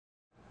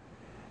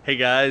Hey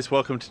guys,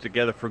 welcome to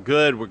Together for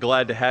Good. We're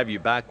glad to have you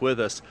back with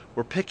us.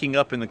 We're picking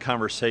up in the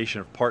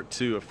conversation of part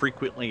 2 of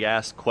frequently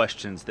asked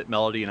questions that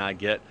Melody and I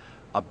get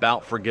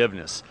about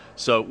forgiveness.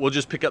 So we'll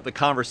just pick up the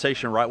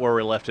conversation right where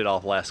we left it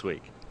off last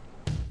week.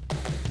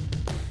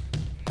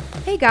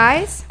 Hey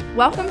guys,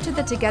 welcome to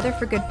the Together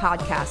for Good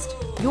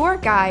podcast, your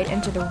guide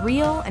into the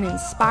real and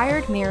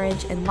inspired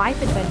marriage and life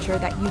adventure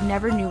that you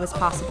never knew was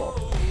possible.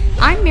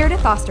 I'm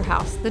Meredith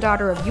Osterhaus, the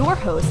daughter of your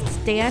hosts,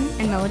 Dan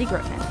and Melody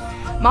Grootman.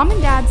 Mom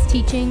and Dad's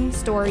teaching,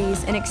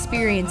 stories, and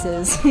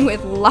experiences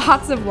with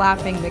lots of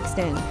laughing mixed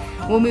in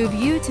will move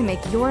you to make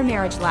your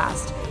marriage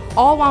last,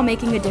 all while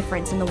making a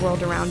difference in the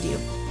world around you.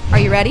 Are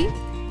you ready?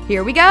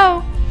 Here we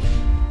go!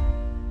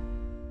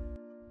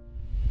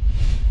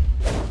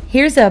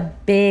 Here's a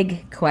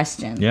big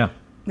question. Yeah.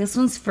 This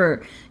one's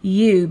for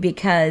you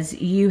because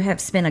you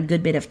have spent a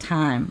good bit of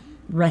time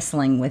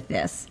wrestling with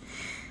this.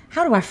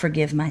 How do I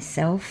forgive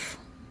myself?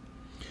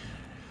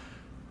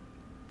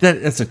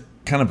 That's a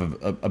kind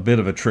of a bit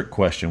of a trick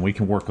question. We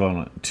can work on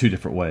it two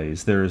different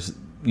ways. There's,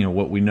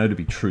 what we know to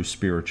be true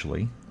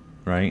spiritually,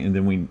 right? And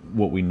then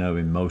what we know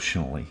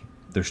emotionally.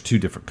 There's two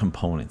different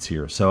components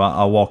here. So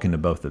I'll walk into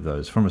both of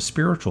those. From a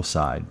spiritual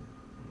side,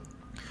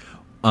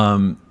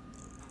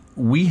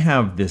 we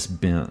have this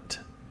bent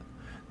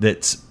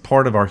that's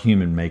part of our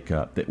human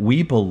makeup that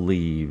we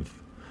believe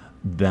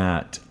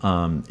that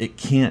it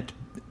can't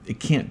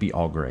be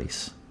all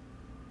grace.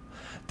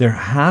 There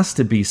has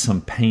to be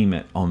some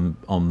payment on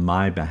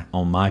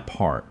my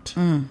part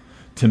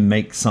to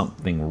make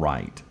something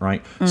right.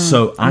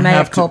 So I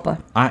have culpa.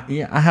 I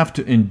have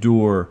to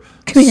endure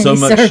Community so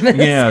much,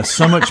 service.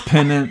 so much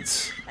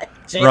penance.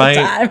 Jail Right,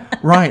 time.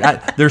 right.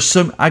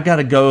 I got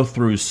to go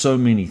through so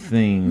many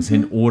things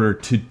in order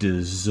to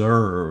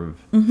deserve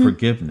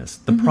forgiveness.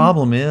 The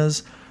problem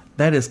is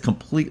that is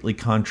completely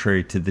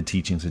contrary to the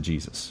teachings of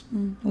Jesus.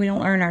 We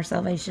don't earn our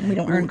salvation. We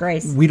don't earn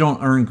grace. We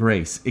don't earn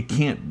grace. It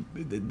can't.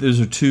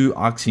 Those are two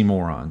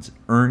oxymorons.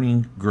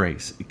 Earning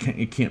grace.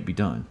 It can't be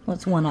done. Well,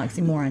 it's one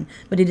oxymoron,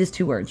 but it is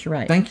two words. You're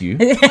right. Thank you.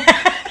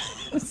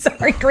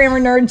 Sorry, grammar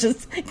nerd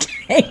just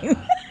came.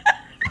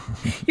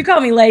 You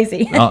call me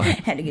lazy.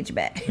 Had to get you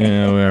back.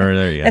 Yeah, well,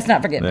 there you go. That's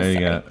not forgiveness. There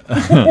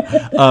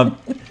you go.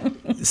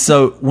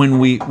 So when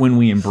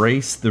we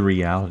embrace the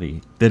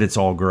reality that it's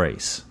all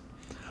grace,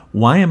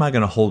 why am I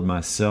going to hold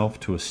myself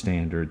to a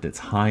standard that's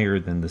higher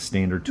than the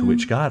standard to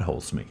which God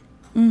holds me?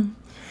 And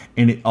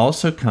it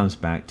also comes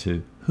back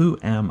to, who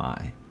am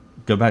I?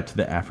 Go back to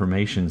the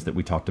affirmations that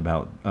we talked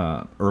about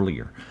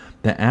earlier.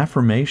 The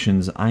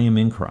affirmations: I am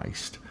in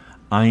Christ.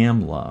 I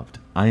am loved.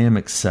 I am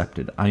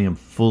accepted. I am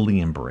fully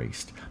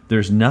embraced.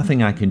 There's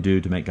nothing I can do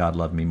to make God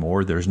love me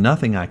more. There's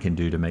nothing I can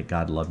do to make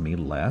God love me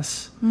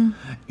less.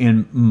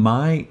 And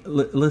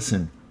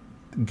listen,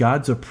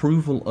 God's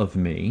approval of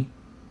me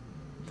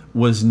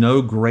was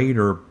no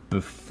greater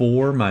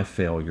before my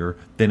failure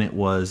than it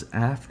was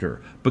after,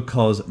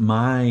 because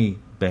my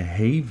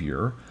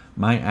behavior,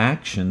 my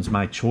actions,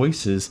 my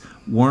choices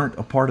weren't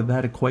a part of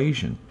that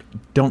equation.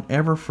 Don't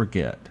ever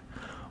forget,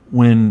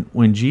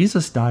 when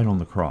Jesus died on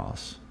the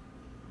cross,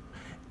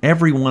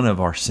 every one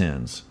of our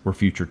sins were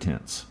future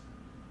tense.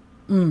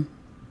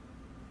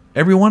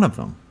 Every one of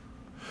them.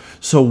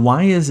 So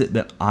why is it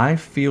that I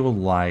feel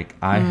like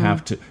I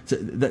have to?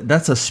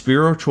 That's a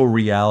spiritual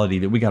reality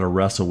that we got to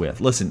wrestle with.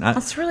 Listen,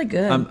 That's really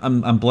good.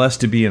 I'm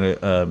blessed to be in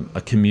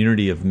a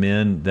community of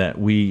men that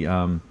we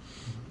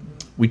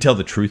tell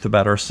the truth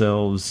about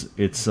ourselves.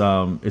 It's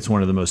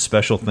one of the most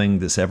special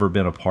things that's ever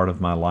been a part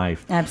of my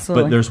life.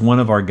 Absolutely. But there's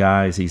one of our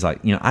guys. He's like,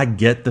 I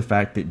get the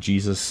fact that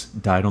Jesus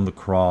died on the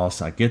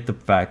cross. I get the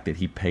fact that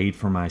He paid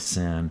for my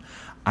sin.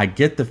 I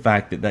get the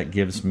fact that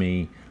gives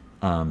me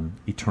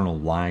eternal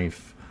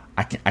life.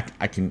 I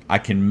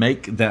can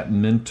make that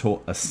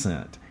mental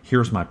assent.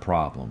 Here's my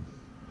problem,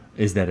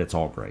 is that it's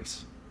all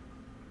grace.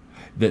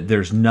 That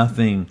there's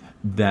nothing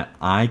that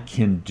I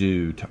can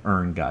do to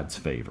earn God's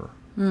favor.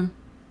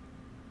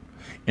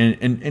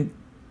 And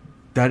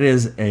that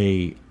is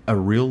a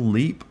real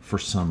leap for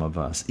some of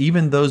us.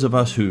 Even those of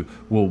us who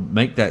will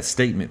make that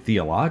statement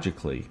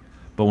theologically,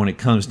 but when it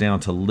comes down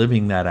to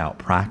living that out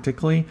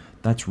practically,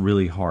 that's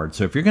really hard.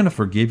 So if you're going to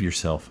forgive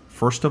yourself,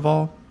 first of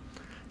all,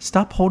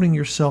 stop holding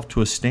yourself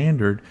to a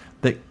standard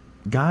that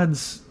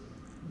God's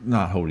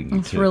not holding you to.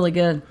 It's really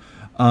good.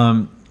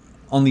 On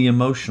the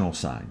emotional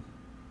side,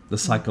 the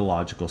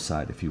psychological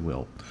side, if you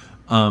will,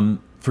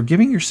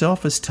 forgiving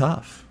yourself is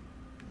tough.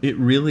 It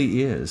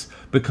really is,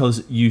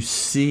 because you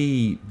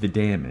see the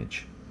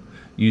damage.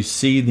 You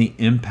see the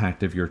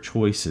impact of your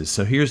choices.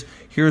 So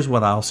here's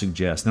what I'll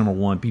suggest. Number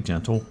one, be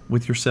gentle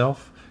with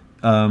yourself.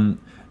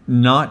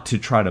 Not to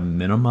try to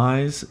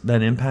minimize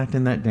that impact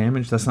and that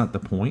damage. That's not the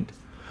point.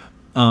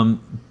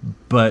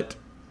 But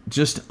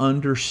just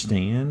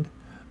understand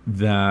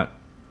that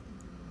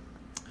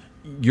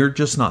you're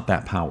just not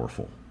that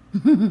powerful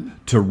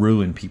to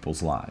ruin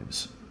people's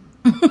lives.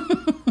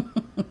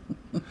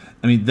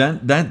 I mean,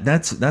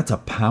 that's a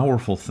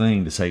powerful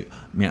thing to say,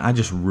 man, I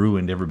just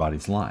ruined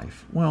everybody's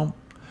life. Well,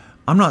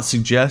 I'm not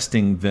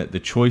suggesting that the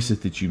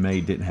choices that you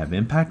made didn't have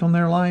impact on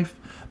their life,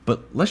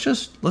 but let's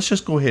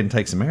just go ahead and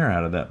take some air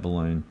out of that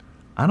balloon.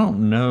 I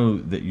don't know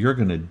that you're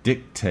going to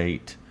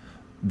dictate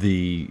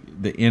the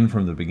end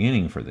from the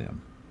beginning for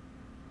them.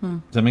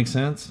 Does that make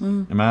sense?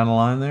 Am I out of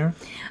line there?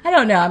 I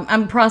don't know.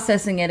 I'm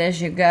processing it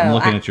as you go. I'm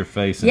looking at your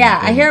face.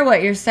 I hear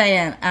what you're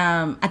saying.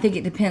 I think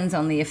it depends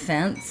on the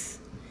offense.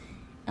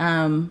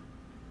 Some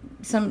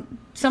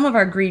of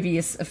our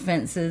grievous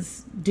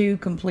offenses do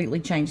completely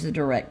change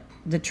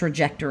the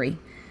trajectory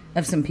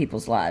of some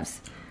people's lives.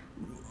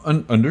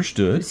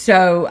 Understood.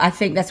 So I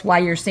think that's why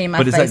you're seeing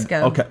my face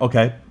go.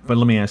 Okay. But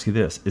let me ask you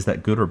this: is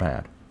that good or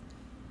bad?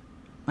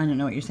 I don't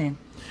know what you're saying.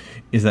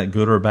 Is that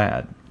good or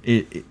bad?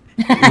 Is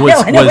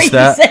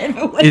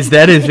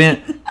that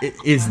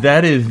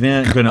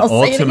event going to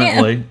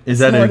ultimately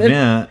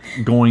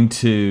going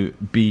to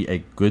be a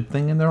good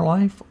thing in their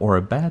life or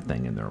a bad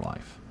thing in their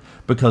life?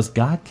 Because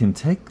God can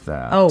take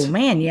that. Oh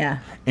man, yeah.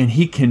 And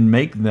He can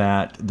make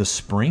that the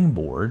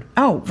springboard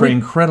for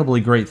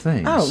incredibly great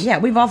things. Oh yeah,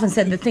 we've often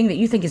said the thing that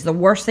you think is the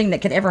worst thing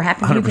that could ever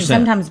happen to you can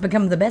sometimes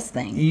become the best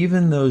thing.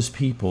 Even those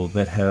people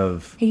that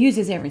have He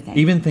uses everything.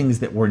 Even things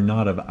that were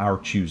not of our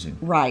choosing.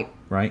 Right.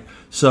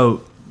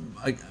 So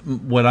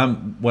what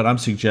I'm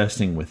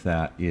suggesting with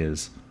that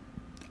is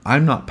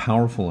I'm not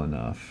powerful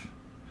enough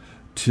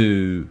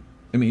to.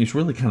 I mean, it's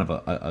really kind of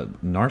a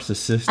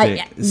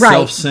narcissistic,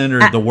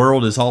 self-centered. The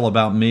world is all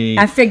about me.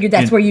 I figured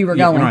that's where you were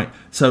going. Right.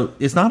 So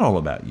it's not all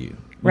about you.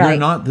 Right. You're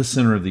not the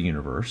center of the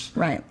universe.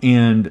 Right.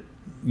 And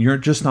you're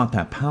just not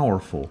that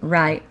powerful.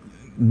 Right.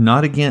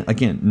 Not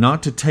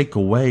not to take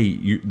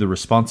away the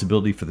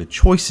responsibility for the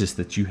choices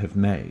that you have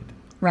made.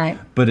 Right.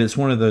 But it's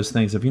one of those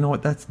things of, you know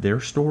what, that's their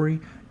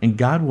story, and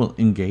God will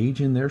engage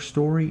in their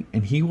story,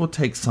 and He will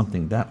take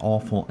something that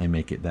awful and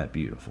make it that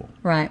beautiful.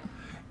 Right.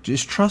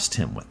 Just trust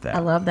Him with that. I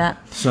love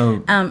that.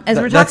 So, as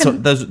we're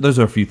talking, those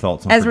are a few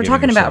thoughts on as we're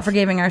talking yourself. about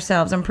forgiving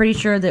ourselves. I'm pretty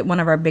sure that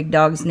one of our big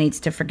dogs needs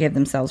to forgive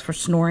themselves for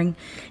snoring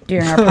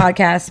during our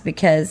podcast,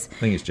 because I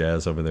think it's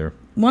Jazz over there.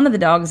 One of the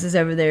dogs is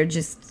over there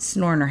just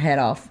snoring her head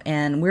off,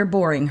 and we're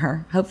boring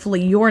her.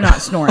 Hopefully, you're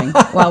not snoring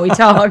while we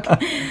talk.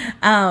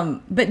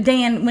 But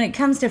Dan, when it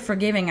comes to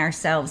forgiving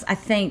ourselves, I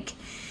think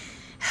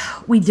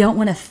we don't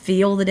want to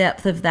feel the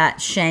depth of that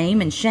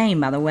shame, and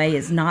shame, by the way,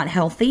 is not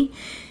healthy.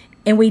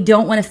 And we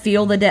don't want to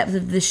feel the depth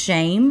of the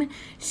shame.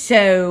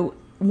 So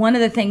one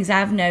of the things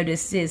I've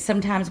noticed is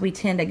sometimes we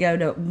tend to go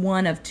to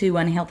one of two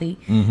unhealthy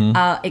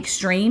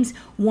extremes.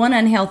 One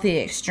unhealthy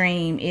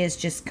extreme is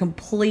just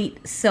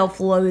complete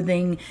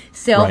self-loathing,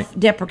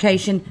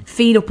 self-deprecation,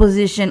 fetal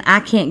position. I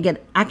can't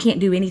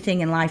do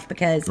anything in life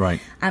because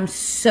I'm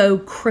so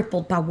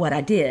crippled by what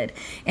I did.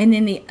 And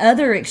then the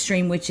other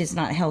extreme, which is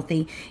not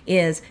healthy,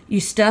 is you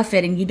stuff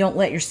it and you don't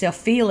let yourself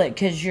feel it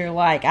because you're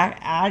like,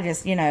 I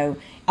just,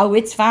 oh,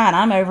 it's fine.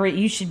 I'm over it.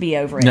 You should be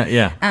over it.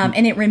 Yeah.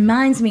 And it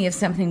reminds me of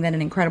something that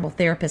an incredible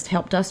therapist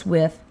helped us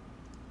with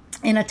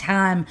in a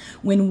time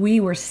when we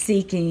were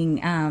seeking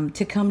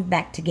to come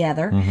back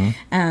together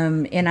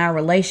in our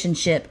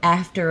relationship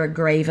after a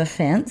grave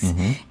offense.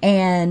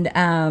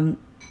 And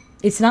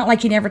it's not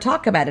like you never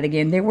talk about it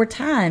again. There were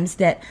times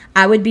that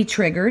I would be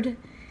triggered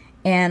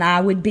and I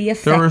would be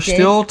affected. There are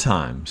still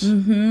times.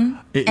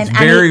 It's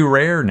very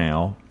rare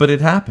now, but it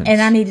happens.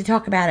 And I need to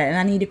talk about it, and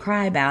I need to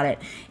cry about it.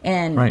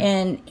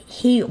 And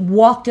he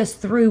walked us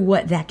through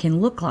what that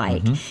can look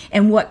like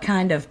and what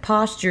kind of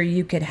posture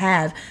you could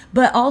have,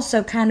 but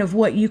also kind of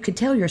what you could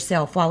tell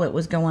yourself while it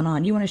was going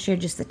on. You want to share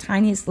just the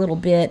tiniest little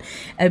bit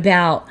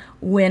about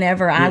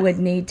whenever I would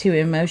need to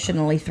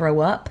emotionally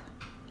throw up?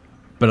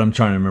 But I'm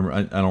trying to remember.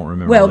 I don't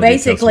remember. Well,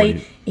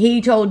 basically,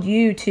 he told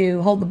you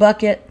to hold the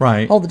bucket,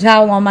 hold the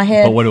towel on my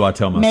head. But what do I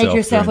tell myself? Make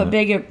yourself a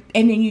bigger,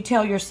 and then you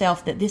tell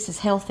yourself that this is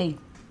healthy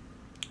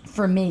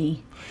for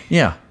me.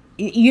 Yeah.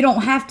 You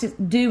don't have to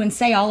do and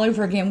say all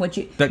over again what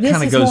you. That this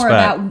kind of is goes more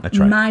back. about That's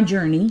right. my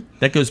journey.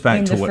 That goes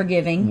back to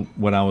forgiving.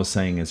 What I was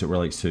saying as it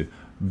relates to.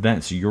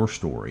 That's your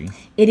story.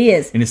 It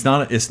is, and it's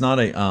not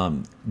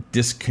a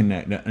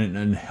disconnect, an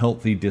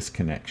unhealthy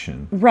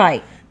disconnection.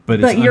 Right.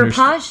 But your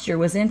posture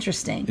was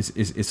interesting.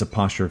 It's a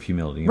posture of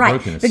humility and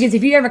brokenness. Because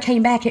if you ever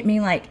came back at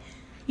me like,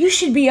 you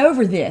should be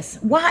over this.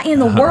 Why in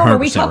the world are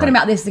we talking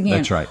about this again?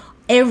 That's right.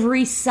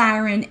 Every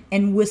siren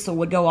and whistle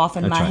would go off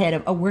in my head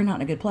of, oh, we're not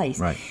in a good place.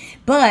 Right.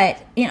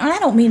 But I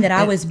don't mean that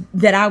I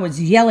was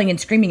yelling and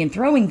screaming and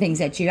throwing things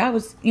at you. I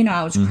was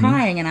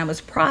crying and I was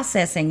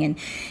processing,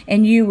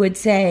 and you would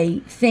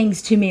say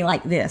things to me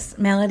like this,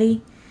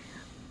 Melody,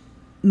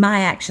 my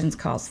actions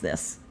caused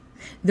this.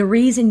 The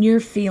reason you're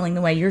feeling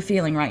the way you're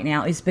feeling right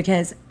now is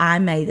because I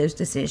made those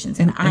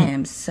decisions, and I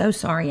am so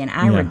sorry, and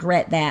I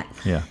regret that.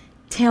 Yeah.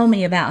 Tell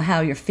me about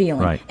how you're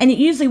feeling. Right. And it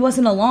usually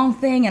wasn't a long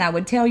thing, and I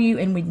would tell you,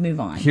 and we'd move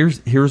on.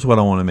 Here's what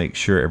I want to make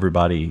sure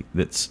everybody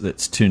that's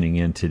tuning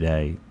in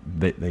today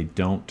that they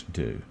don't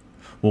do.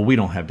 Well, we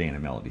don't have Dan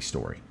and Melody's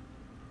story,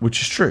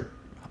 which is true.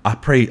 I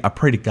pray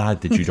to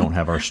God that you don't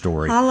have our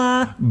story.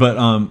 Holla.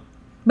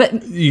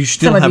 But you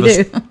still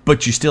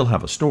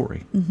have a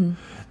story.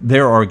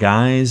 There are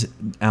guys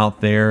out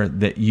there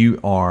that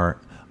you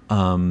are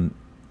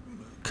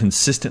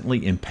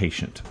consistently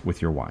impatient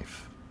with your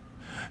wife.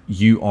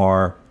 You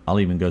are, I'll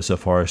even go so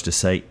far as to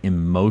say,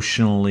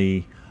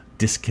 emotionally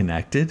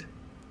disconnected,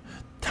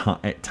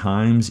 at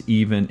times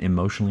even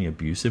emotionally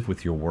abusive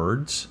with your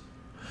words.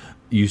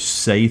 You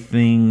say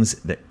things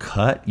that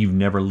cut. You've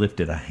never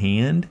lifted a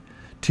hand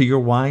to your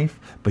wife,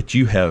 but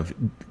you have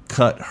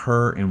cut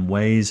her in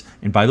ways,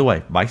 and by the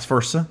way, vice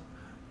versa.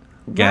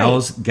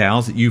 Gals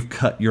that you've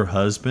cut your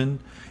husband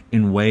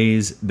in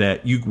ways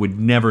that you would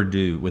never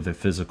do with a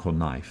physical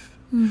knife.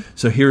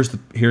 So here's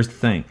the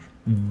thing.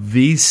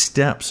 These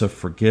steps of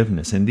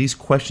forgiveness and these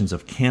questions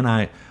of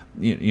how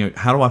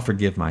do I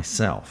forgive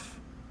myself?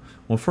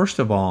 Well, first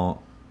of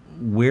all,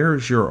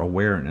 where's your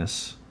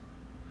awareness?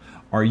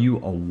 Are you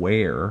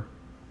aware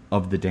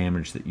of the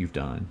damage that you've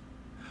done?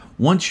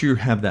 Once you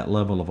have that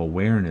level of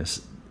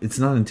awareness, it's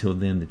not until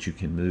then that you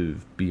can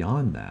move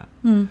beyond that.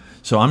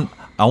 So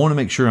I want to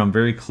make sure I'm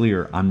very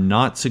clear. I'm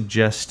not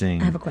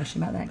suggesting. I have a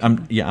question about that.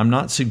 I'm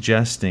not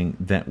suggesting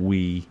that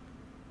we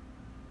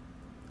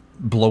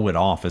blow it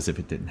off as if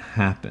it didn't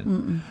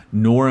happen.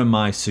 Nor am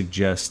I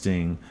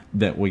suggesting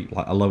that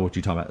I love what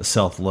you talk about,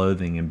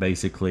 self-loathing and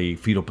basically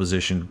fetal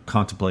position,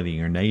 contemplating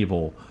your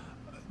navel.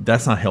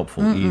 That's not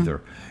helpful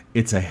either.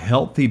 It's a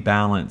healthy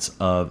balance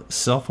of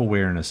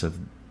self-awareness of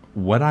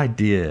what I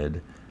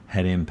did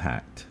had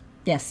impact.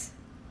 Yes.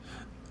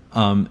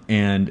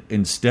 And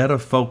instead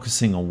of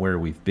focusing on where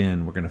we've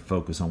been, we're going to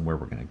focus on where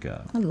we're going to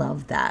go. I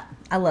love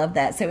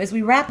that. So as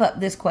we wrap up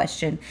this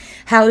question,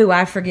 how do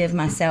I forgive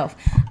myself?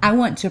 I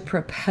want to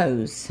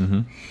propose.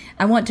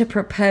 I want to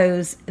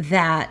propose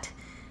that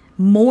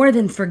more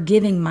than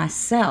forgiving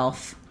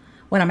myself,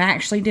 what I'm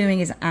actually doing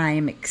is I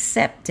am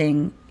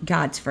accepting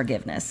God's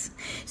forgiveness.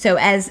 So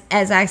as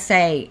I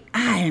say,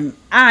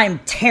 I'm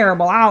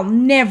terrible. I'll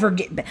never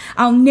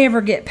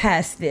get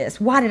past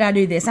this. Why did I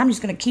do this? I'm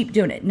just going to keep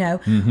doing it. No.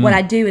 What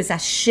I do is I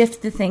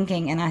shift the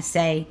thinking and I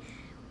say,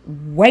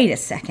 wait a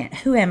second.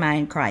 Who am I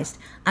in Christ?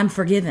 I'm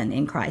forgiven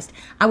in Christ.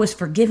 I was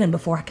forgiven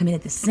before I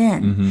committed the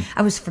sin.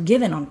 I was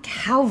forgiven on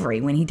Calvary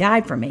when he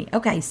died for me.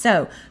 Okay,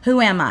 so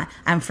who am I?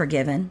 I'm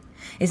forgiven.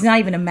 It's not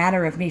even a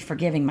matter of me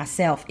forgiving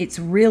myself. It's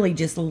really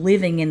just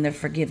living in the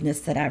forgiveness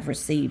that I've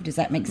received. Does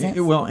that make sense?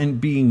 Well, and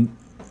being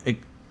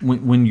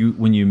when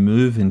you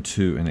move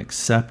into an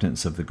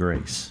acceptance of the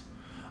grace,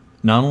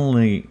 not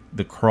only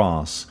the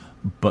cross,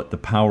 but the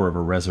power of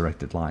a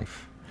resurrected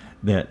life.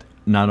 That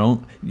not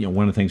only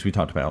one of the things we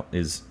talked about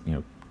is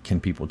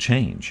can people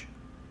change?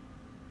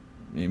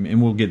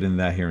 And we'll get into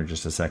that here in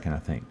just a second. I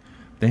think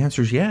the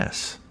answer is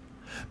yes,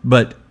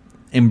 but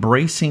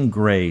embracing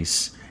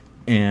grace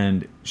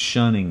and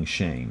shunning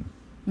shame,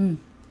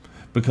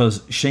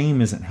 because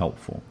shame isn't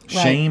helpful.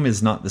 Right. Shame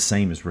is not the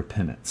same as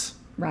repentance.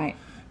 Right.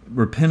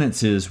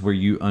 Repentance is where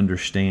you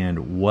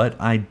understand what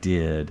I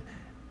did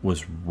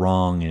was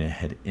wrong and it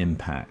had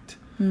impact.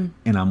 And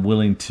I'm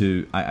willing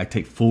to, I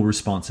take full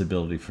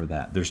responsibility for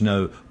that. There's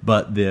no,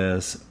 but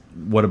this,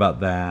 what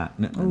about that?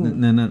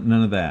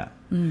 None of that.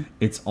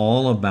 It's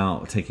all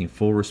about taking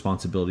full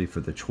responsibility for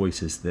the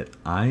choices that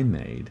I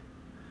made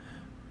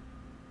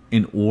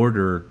in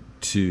order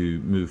to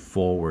move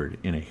forward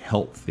in a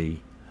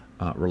healthy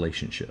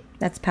relationship.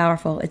 That's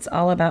powerful. It's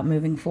all about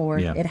moving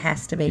forward. Yeah. It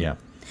has to be. Yeah.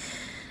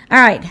 All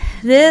right.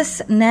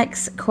 This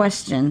next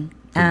question,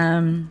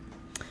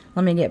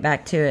 let me get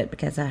back to it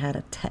because I had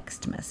a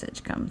text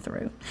message come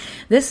through.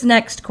 This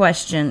next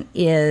question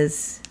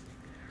is,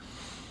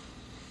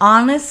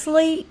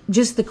 honestly,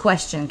 just the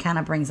question kind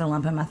of brings a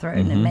lump in my throat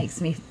and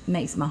it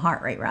makes my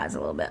heart rate rise a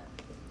little bit.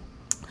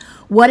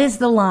 What is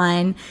the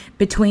line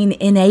between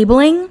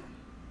enabling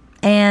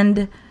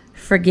and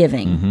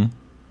forgiving?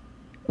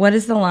 What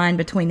is the line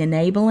between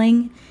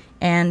enabling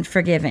and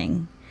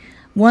forgiving?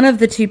 One of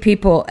the two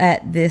people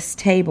at this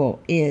table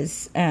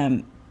is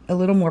a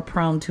little more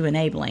prone to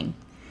enabling,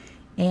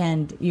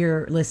 and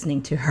you're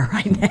listening to her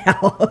right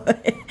now.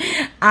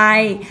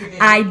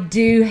 I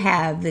do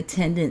have the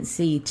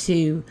tendency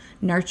to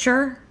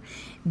nurture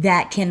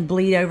that can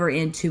bleed over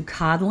into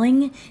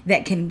coddling,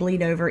 that can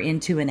bleed over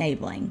into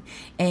enabling.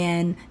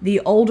 And the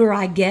older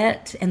I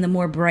get and the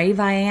more brave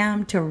I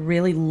am to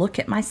really look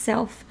at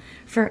myself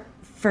for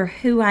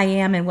who I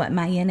am and what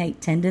my innate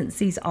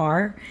tendencies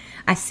are,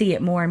 I see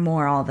it more and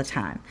more all the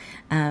time.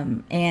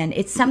 And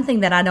it's something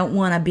that I don't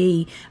want to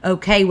be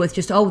okay with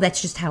just,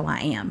 that's just how I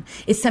am.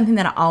 It's something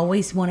that I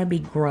always want to be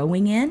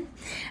growing in.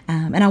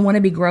 And I want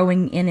to be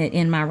growing in it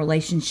in my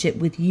relationship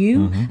with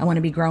you. I want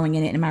to be growing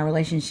in it in my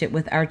relationship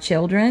with our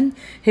children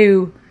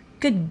who,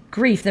 good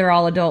grief, they're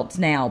all adults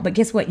now. But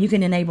guess what? You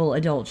can enable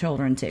adult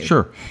children too.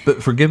 Sure.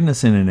 But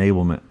forgiveness and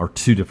enablement are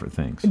two different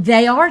things.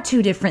 They are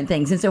two different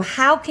things. And so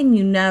how can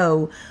you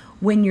know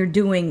when you're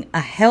doing a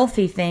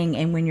healthy thing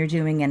and when you're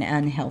doing an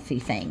unhealthy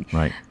thing?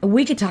 Right.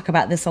 We could talk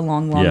about this a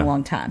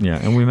long time. Yeah,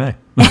 and we may.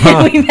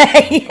 We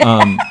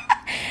may.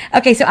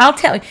 Okay, so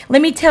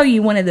let me tell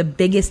you one of the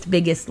biggest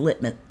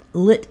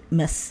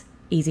litmus,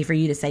 easy for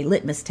you to say,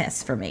 litmus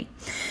tests for me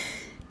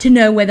to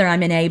know whether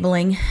I'm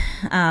enabling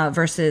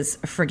versus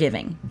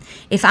forgiving.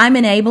 If I'm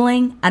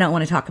enabling, I don't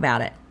want to talk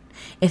about it.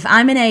 if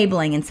I'm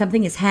enabling and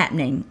something is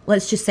happening,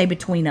 let's just say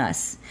between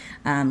us,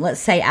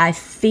 let's say I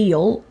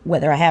feel,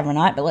 whether I have or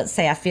not, but let's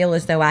say I feel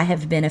as though I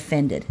have been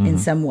offended in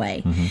some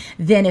way,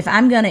 then if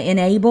I'm going to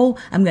enable,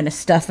 I'm going to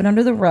stuff it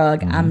under the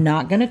rug. I'm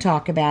not going to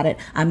talk about it.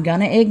 I'm going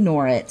to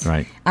ignore it.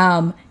 Right.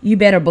 You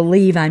better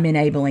believe I'm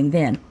enabling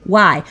then.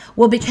 Why?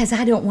 Well, because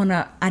I don't want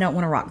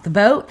to rock the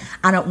boat.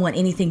 I don't want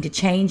anything to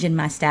change in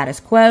my status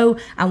quo.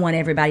 I want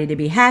everybody to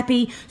be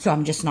happy. So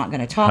I'm just not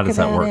going to talk about it.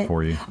 How does that work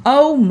for you?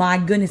 Oh my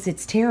goodness,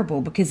 it's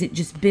terrible because it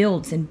just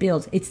builds and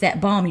builds. It's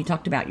that bomb you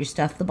talked about. You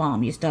stuff the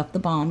bomb, you stuff the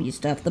bomb, you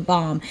stuff the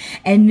bomb.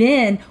 And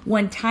then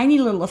one tiny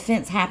little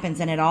offense happens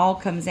and it all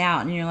comes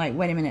out and you're like,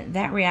 wait a minute,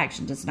 that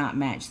reaction does not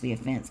match the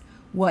offense.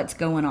 What's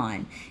going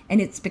on?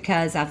 And it's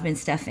because I've been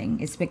stuffing.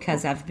 It's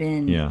because I've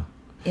been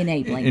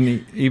enabling.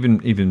 And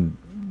even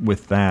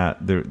with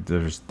that,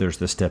 there's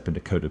the step into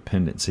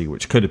codependency,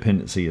 which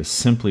codependency is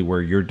simply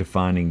where you're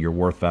defining your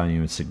worth, value,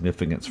 and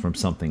significance from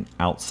something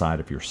outside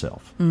of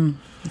yourself.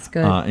 That's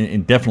good.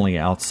 And definitely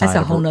outside That's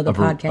a whole nother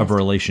podcast. of a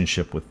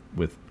relationship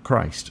with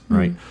Christ,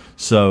 right?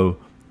 So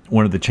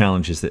one of the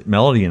challenges that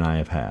Melody and I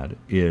have had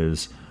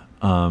is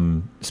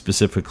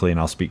specifically, and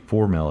I'll speak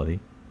for Melody,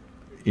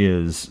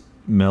 is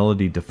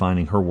Melody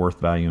defining her worth,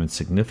 value, and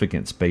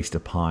significance based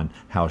upon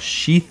how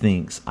she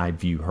thinks I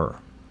view her.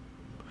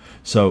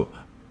 So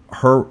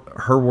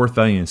her worth,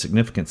 value, and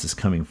significance is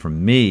coming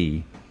from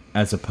me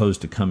as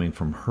opposed to coming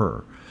from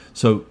her.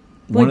 So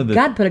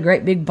God put a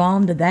great big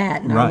bomb to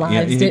that in our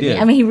lives, didn't he? did.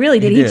 I mean, he really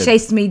did. He He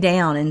chased me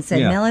down and said,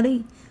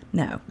 Melody,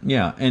 no.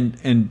 Yeah,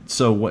 and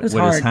so what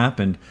has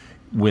happened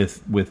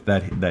with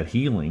that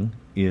healing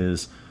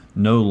is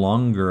no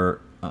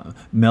longer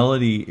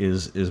Melody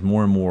is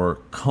more and more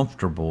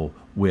comfortable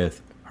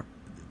with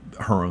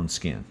her own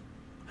skin.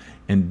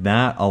 And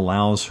that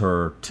allows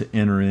her to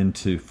enter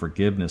into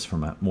forgiveness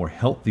from a more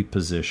healthy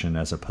position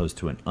as opposed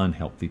to an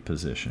unhealthy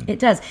position. It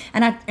does,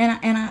 and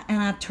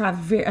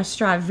I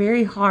strive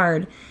very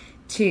hard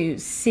to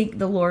seek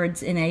the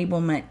Lord's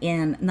enablement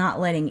in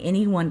not letting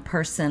any one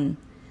person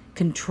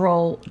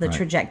control the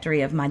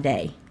trajectory of my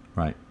day.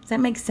 Right. Does that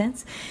make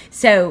sense?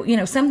 So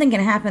something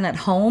can happen at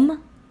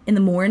home in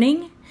the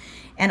morning,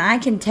 and I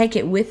can take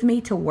it with me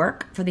to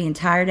work for the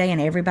entire day,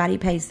 and everybody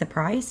pays the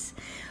price,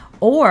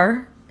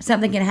 or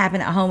something can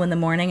happen at home in the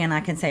morning and I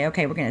can say,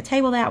 okay, we're going to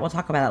table that. We'll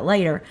talk about it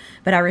later.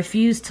 But I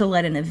refuse to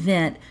let an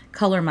event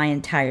color my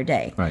entire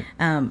day. Right.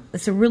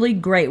 It's a really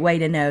great way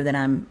to know that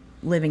I'm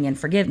living in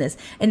forgiveness.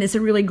 And it's a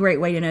really great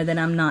way to know that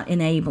I'm not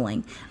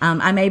enabling.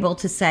 I'm able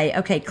to say,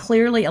 okay,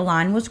 clearly a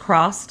line was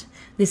crossed.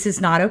 This is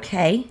not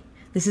okay.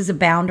 This is a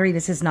boundary.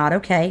 This is not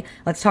okay.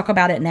 Let's talk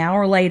about it now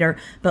or later,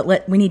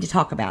 but we need to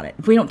talk about it.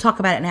 If we don't talk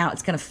about it now,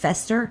 it's going to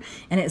fester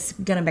and it's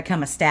going to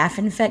become a staph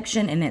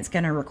infection and it's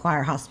going to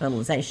require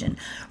hospitalization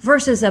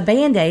versus a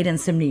Band-Aid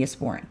and some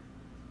Neosporin,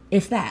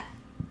 if that.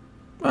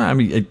 Well, I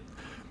mean,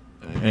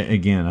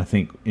 again, I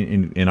think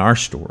in our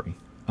story,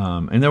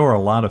 and there were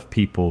a lot of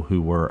people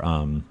who were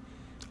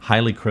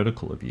highly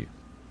critical of you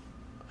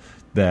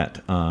that,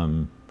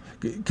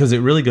 because it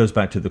really goes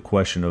back to the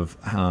question of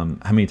how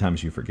many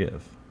times you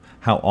forgive.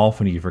 How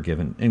often are you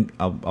forgiven? And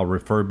I'll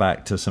refer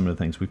back to some of the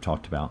things we've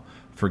talked about.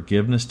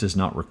 Forgiveness does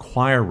not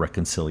require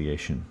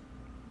reconciliation.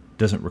 It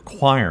doesn't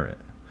require it.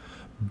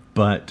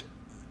 But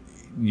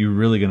you're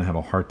really going to have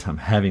a hard time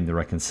having the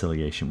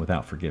reconciliation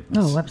without forgiveness.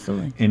 Oh,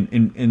 absolutely.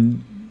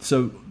 And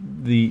so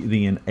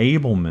the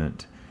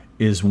enablement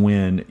is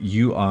when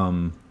you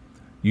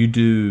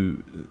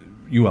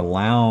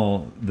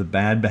allow the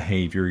bad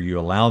behavior, you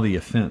allow the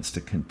offense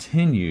to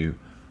continue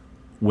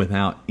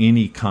without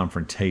any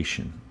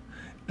confrontation.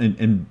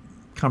 And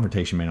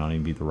confrontation may not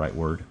even be the right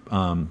word.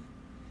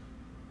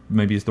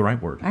 Maybe it's the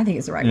right word. I think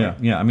it's the right word.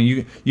 Yeah. I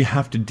mean, you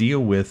have to deal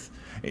with.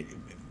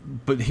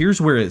 But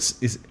here's where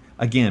it's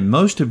again.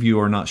 Most of you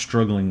are not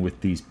struggling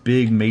with these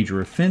big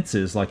major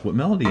offenses like what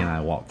Melody and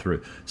I walked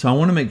through. So I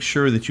want to make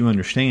sure that you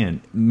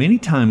understand. Many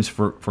times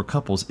for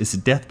couples, it's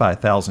death by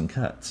 1,000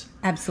 cuts.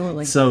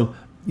 Absolutely. So.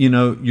 You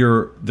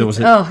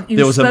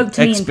spoke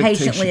to me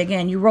impatiently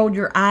again. You rolled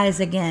your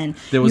eyes again.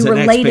 You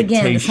were late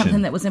again to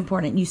something that was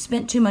important. You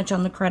spent too much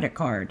on the credit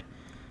card.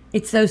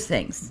 It's those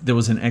things. There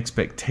was an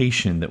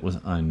expectation that was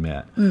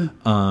unmet.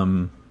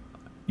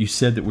 You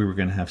said that we were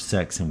going to have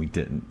sex and we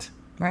didn't.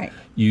 Right.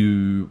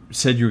 You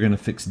said you were going to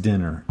fix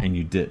dinner and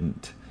you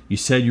didn't. You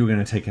said you were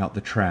going to take out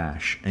the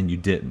trash and you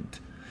didn't.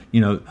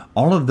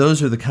 All of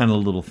those are the kind of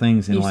little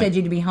things. You said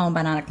you'd be home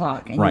by 9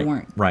 o'clock and you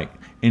weren't. Right.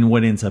 And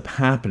what ends up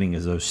happening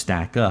is those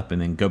stack up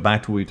and then go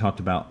back to what we talked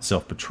about,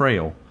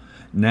 self-betrayal.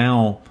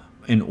 Now,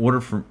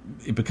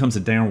 it becomes a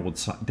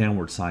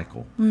downward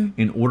cycle.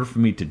 In order for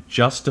me to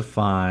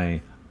justify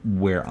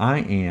where I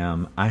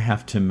am, I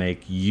have to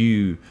make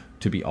you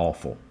to be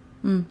awful.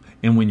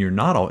 And when you're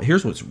not,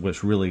 here's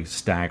what's really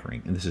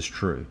staggering, and this is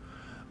true.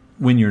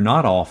 When you're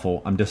not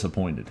awful, I'm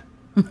disappointed.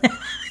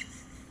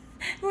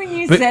 When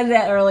you said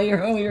that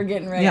earlier when we were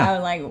getting ready, I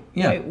was like,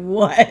 wait,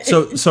 what?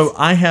 So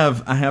I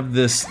have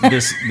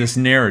this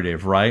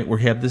narrative, right?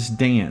 We have this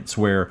dance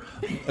where,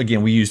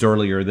 again, we used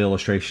earlier the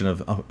illustration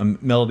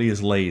of Melody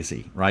is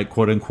lazy, right?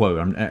 Quote unquote.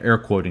 I'm air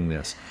quoting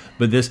this.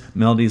 But this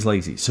Melody is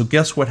lazy. So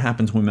guess what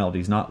happens when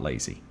Melody's not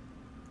lazy?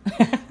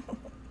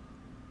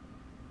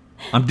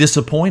 I'm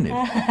disappointed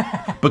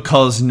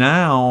because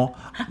now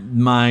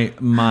my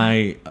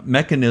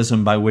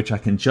mechanism by which I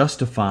can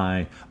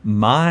justify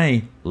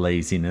my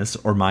laziness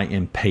or my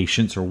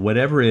impatience or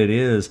whatever it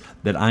is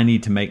that I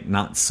need to make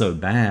not so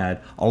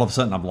bad, all of a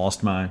sudden I've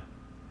lost my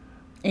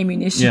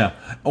ammunition. Yeah.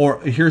 Or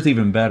here's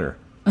even better.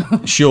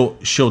 She'll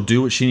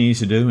do what she needs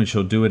to do, and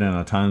she'll do it in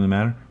a timely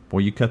manner. Boy,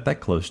 you cut that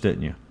close,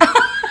 didn't you?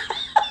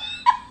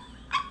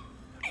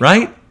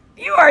 Right?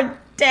 You are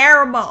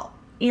terrible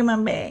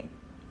human being.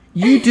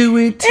 You do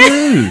it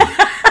too.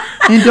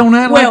 And don't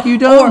act like you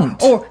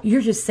don't. Or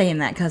you're just saying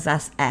that because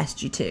I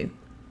asked you to.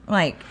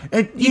 Like,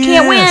 you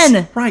can't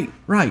win. Right.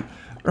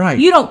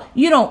 You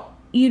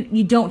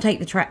don't take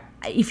the trash.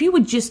 If you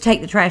would just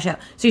take the trash out.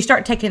 So you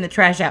start taking the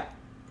trash out.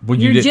 Well,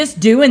 you're just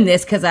doing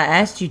this because I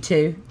asked you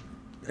to.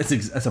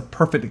 That's a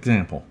perfect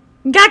example.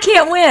 I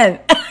can't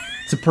win.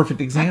 It's a perfect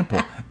example.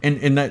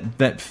 And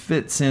that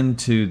fits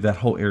into that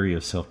whole area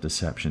of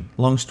self-deception.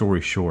 Long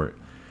story short,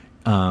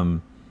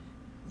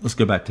 let's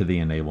go back to the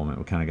enablement.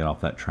 We kind of got off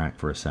that track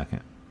for a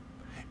second.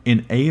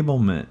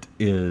 Enablement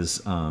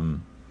is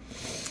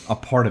a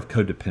part of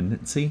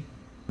codependency,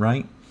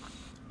 right?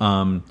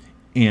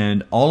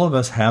 And all of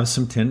us have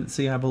some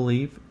tendency, I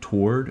believe,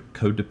 toward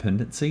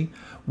codependency.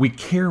 We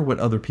care what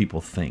other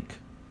people think.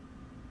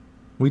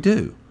 We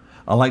do.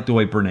 I like the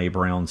way Brene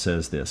Brown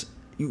says this.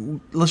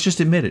 Let's just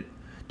admit it.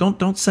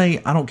 Don't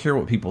say, I don't care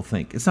what people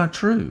think. It's not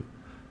true.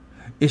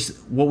 It's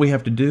what we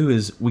have to do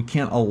is we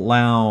can't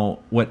allow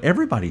what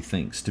everybody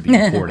thinks to be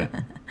important,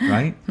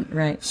 right?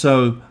 Right.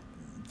 So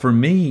for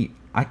me,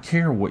 I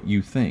care what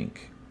you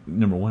think.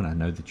 Number one, I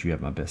know that you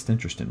have my best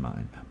interest in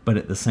mind. But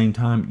at the same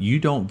time, you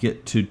don't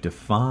get to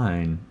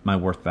define my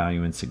worth,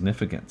 value, and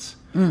significance.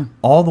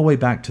 All the way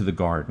back to the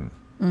garden.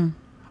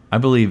 I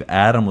believe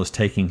Adam was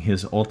taking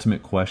his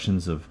ultimate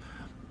questions of,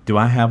 do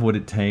I have what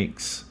it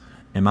takes?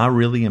 Am I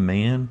really a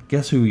man?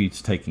 Guess who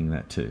he's taking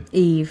that to?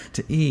 Eve.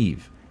 To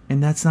Eve.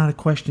 And that's not a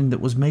question that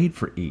was made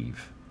for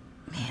Eve.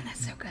 Man,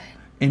 that's so good.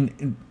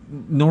 And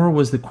nor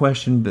was the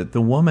question that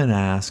the woman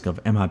asked of,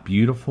 am I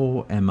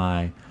beautiful? Am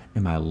I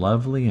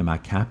lovely? Am I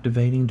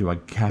captivating? Do I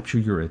capture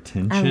your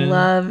attention? I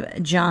love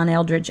John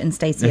Eldridge and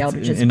Stacey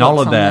Eldridge's and books all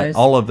of on that. those.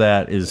 All of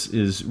that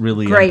is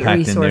really Great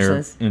impacting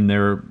resources. in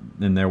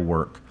their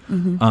work.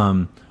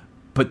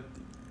 But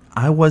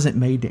I wasn't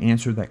made to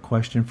answer that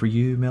question for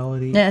you,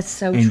 Melody. That's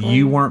so and true.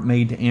 You weren't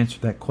made to answer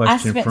that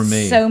question for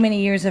me. I spent so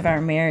many years of our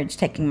marriage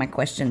taking my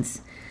questions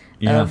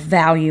of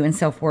value and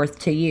self-worth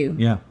to you.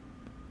 Yeah.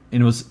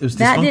 And it was dysfunctional.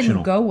 That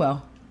didn't go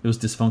well. It was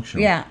dysfunctional.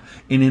 Yeah.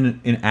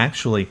 And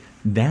actually,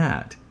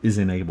 that is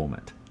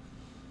enablement.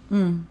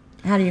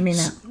 How do you mean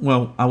that?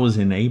 Well, I was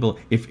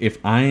if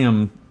I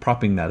am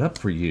propping that up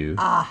for you,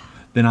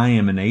 then I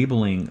am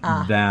enabling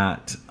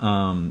that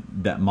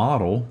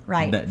model,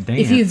 Right. that dance.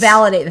 If you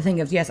validate the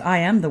thing of, yes, I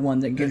am the one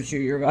that gives you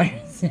your value.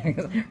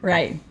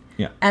 Right.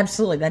 Yeah.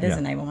 Absolutely. That is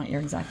enablement.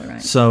 You're exactly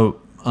right. So,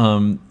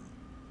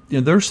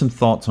 there's some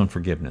thoughts on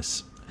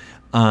forgiveness.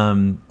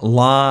 A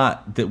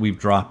lot that we've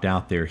dropped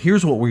out there.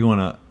 Here's what we want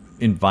to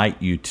invite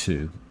you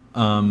to.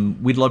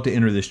 We'd love to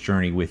enter this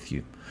journey with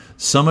you.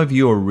 Some of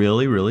you are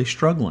really, really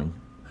struggling.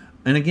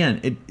 And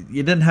again,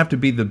 it doesn't have to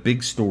be the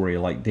big story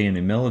like Dan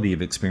and Melody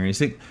have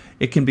experienced.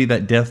 It can be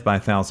that death by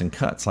 1,000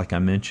 cuts, like I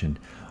mentioned.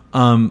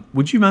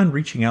 Would you mind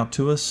reaching out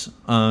to us?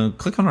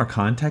 Click on our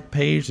contact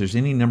page. There's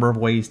any number of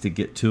ways to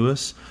get to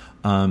us.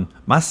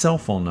 My cell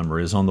phone number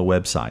is on the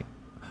website.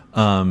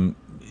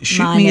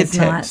 Shoot Mine me a is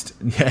text.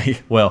 Yeah,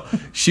 well,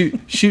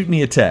 shoot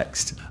me a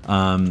text.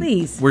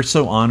 Please. We're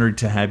so honored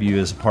to have you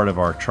as a part of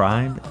our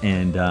tribe,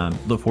 and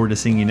look forward to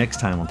seeing you next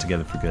time on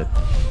Together for Good.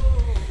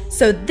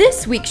 So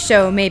this week's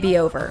show may be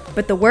over,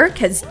 but the work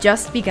has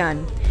just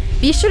begun.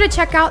 Be sure to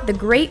check out the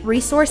great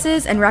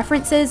resources and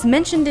references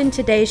mentioned in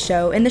today's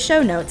show in the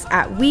show notes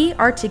at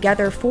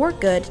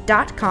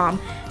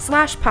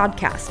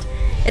wearetogetherforgood.com/podcast.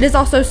 It is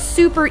also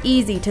super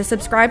easy to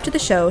subscribe to the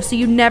show so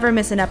you never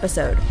miss an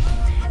episode.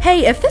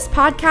 Hey, if this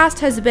podcast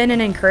has been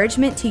an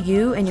encouragement to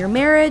you in your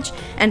marriage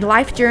and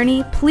life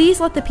journey,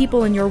 please let the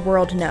people in your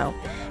world know.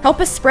 Help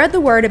us spread the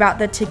word about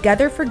the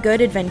Together for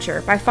Good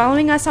adventure by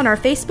following us on our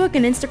Facebook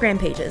and Instagram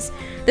pages.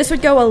 This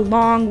would go a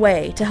long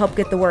way to help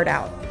get the word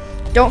out.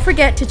 Don't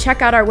forget to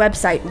check out our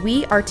website,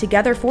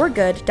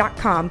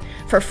 wearetogetherforgood.com,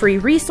 for free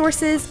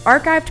resources,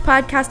 archived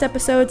podcast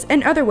episodes,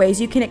 and other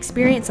ways you can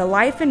experience a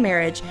life and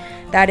marriage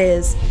that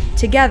is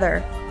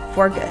together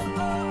for good.